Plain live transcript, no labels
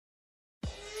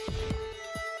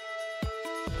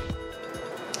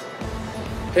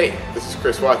Hey, this is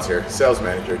Chris Watts here, Sales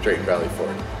Manager at Drayton Valley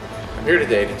Ford. I'm here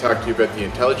today to talk to you about the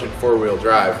intelligent four-wheel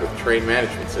drive with train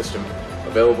management system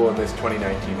available in this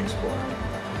 2019 Explorer.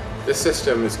 This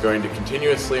system is going to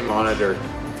continuously monitor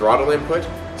throttle input,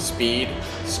 speed,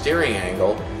 steering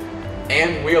angle,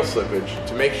 and wheel slippage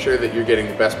to make sure that you're getting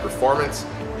the best performance,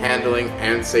 handling,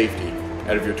 and safety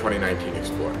out of your 2019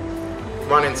 Explorer.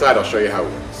 Come on inside, I'll show you how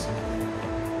it works.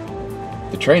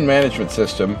 The train management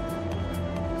system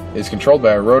is controlled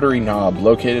by a rotary knob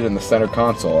located in the center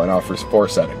console and offers 4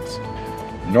 settings.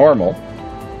 Normal,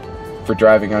 for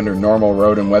driving under normal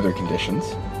road and weather conditions.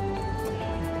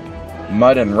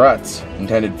 Mud and ruts,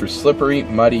 intended for slippery,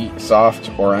 muddy,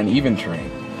 soft, or uneven terrain.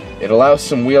 It allows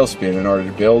some wheel spin in order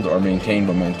to build or maintain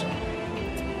momentum.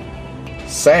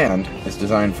 Sand is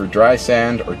designed for dry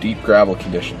sand or deep gravel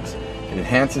conditions. It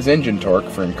enhances engine torque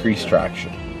for increased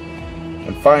traction.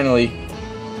 And finally,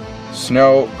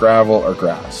 snow, gravel, or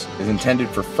grass is intended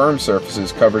for firm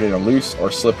surfaces covered in a loose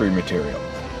or slippery material.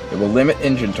 It will limit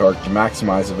engine torque to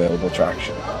maximize available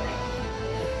traction.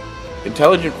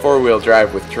 Intelligent four-wheel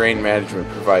drive with train management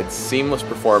provides seamless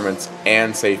performance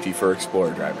and safety for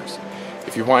Explorer drivers.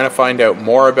 If you want to find out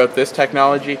more about this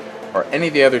technology or any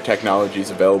of the other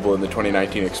technologies available in the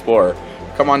 2019 Explorer,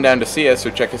 come on down to see us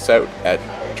or check us out at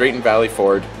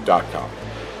DraytonValleyFord.com.